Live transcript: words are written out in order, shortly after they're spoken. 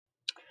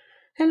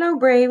Hello,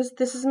 Braves.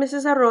 This is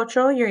Mrs.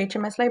 Arrocho, your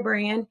HMS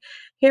librarian,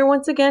 here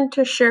once again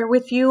to share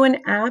with you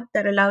an app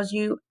that allows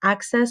you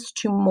access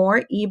to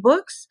more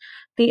ebooks.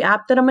 The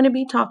app that I'm going to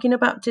be talking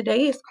about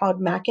today is called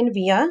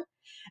MackinVia.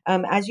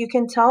 As you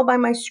can tell by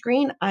my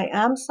screen, I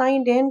am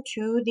signed in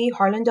to the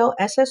Harlandale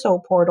SSO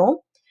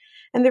portal.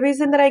 And the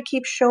reason that I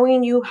keep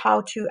showing you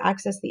how to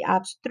access the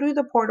apps through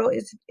the portal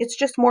is it's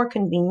just more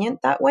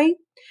convenient that way.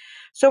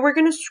 So we're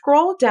going to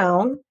scroll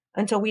down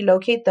until we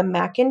locate the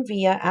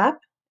MackinVia app,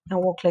 and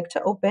we'll click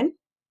to open.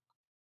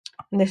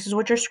 And this is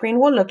what your screen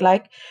will look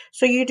like.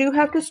 So you do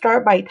have to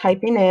start by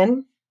typing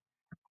in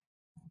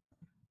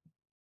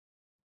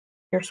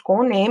your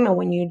school name, and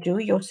when you do,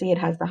 you'll see it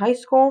has the high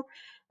school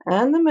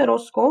and the middle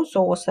school.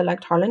 So we'll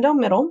select Harlandale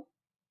Middle.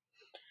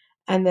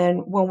 And then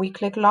when we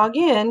click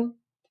login,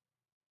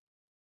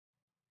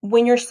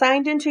 when you're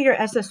signed into your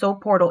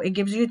SSO portal, it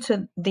gives you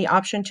the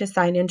option to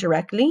sign in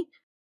directly.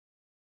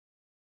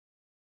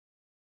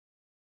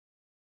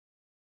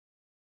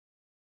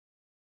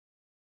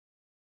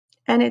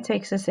 And it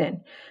takes us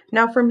in.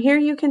 Now from here,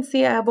 you can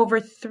see I have over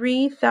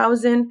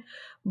 3,000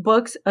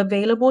 books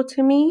available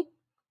to me.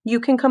 You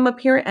can come up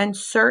here and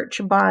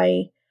search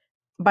by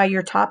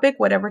your topic,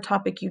 whatever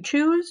topic you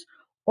choose,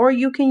 or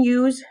you can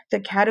use the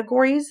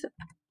categories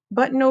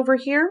button over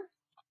here,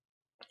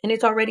 and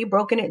it's already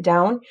broken it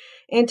down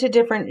into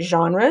different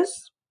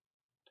genres.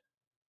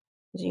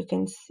 As you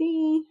can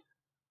see,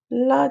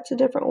 lots of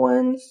different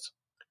ones.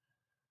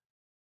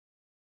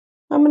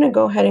 I'm going to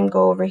go ahead and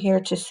go over here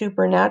to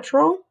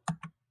Supernatural.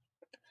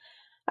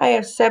 I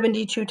have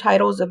 72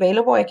 titles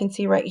available. I can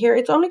see right here.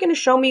 It's only going to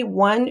show me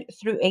 1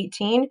 through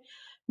 18.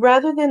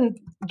 Rather than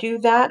do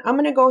that, I'm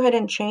going to go ahead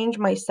and change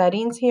my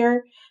settings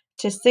here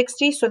to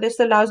 60. So this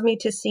allows me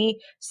to see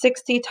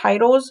 60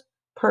 titles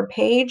per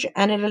page,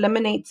 and it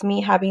eliminates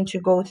me having to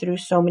go through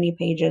so many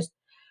pages,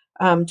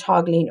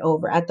 toggling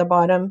over. At the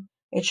bottom,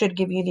 it should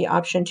give you the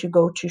option to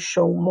go to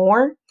show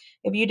more.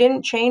 If you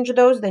didn't change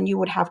those, then you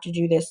would have to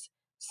do this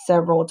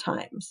several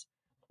times.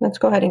 Let's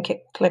go ahead and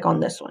click on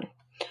this one.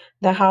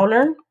 The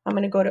Howler, I'm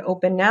going to go to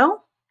open now.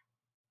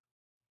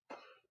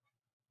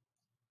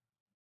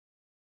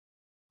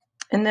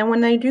 And then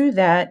when I do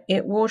that,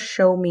 it will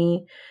show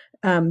me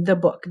the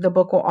book. The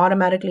book will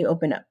automatically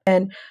open up.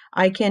 And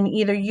I can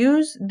either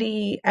use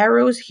the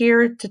arrows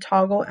here to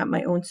toggle at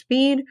my own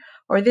speed,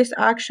 or this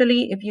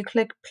actually, if you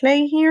click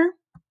play here,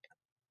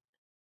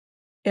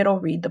 it'll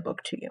read the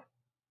book to you.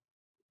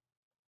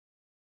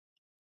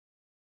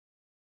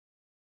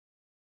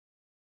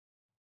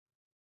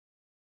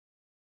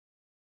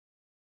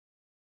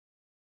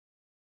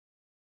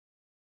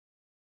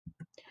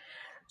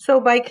 So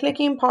by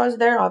clicking pause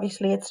there,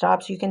 obviously it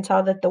stops. You can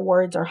tell that the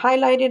words are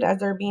highlighted as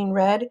they're being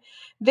read.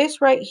 This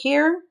right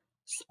here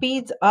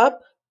speeds up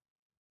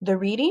the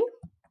reading.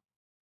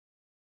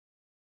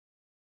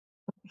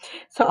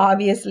 So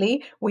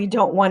obviously we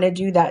don't want to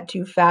do that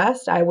too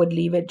fast. I would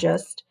leave it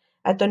just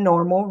at the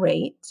normal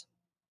rate.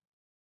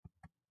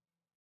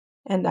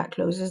 And that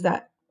closes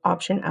that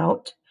option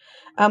out.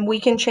 We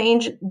can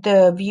change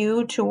the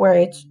view to where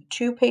it's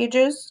 2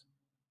 pages,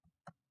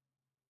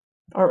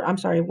 or I'm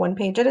sorry, 1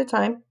 page at a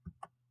time.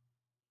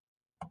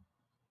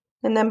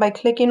 And then by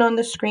clicking on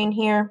the screen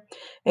here,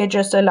 it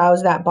just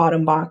allows that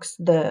bottom box,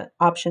 the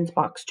options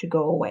box, to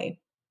go away.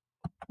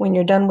 When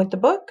you're done with the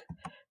book,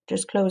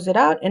 just close it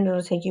out and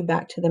it'll take you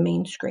back to the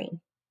main screen.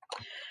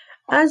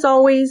 As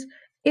always,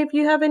 if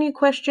you have any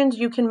questions,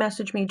 you can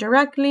message me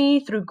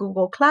directly through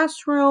Google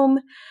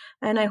Classroom,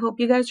 and I hope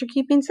you guys are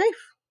keeping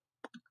safe.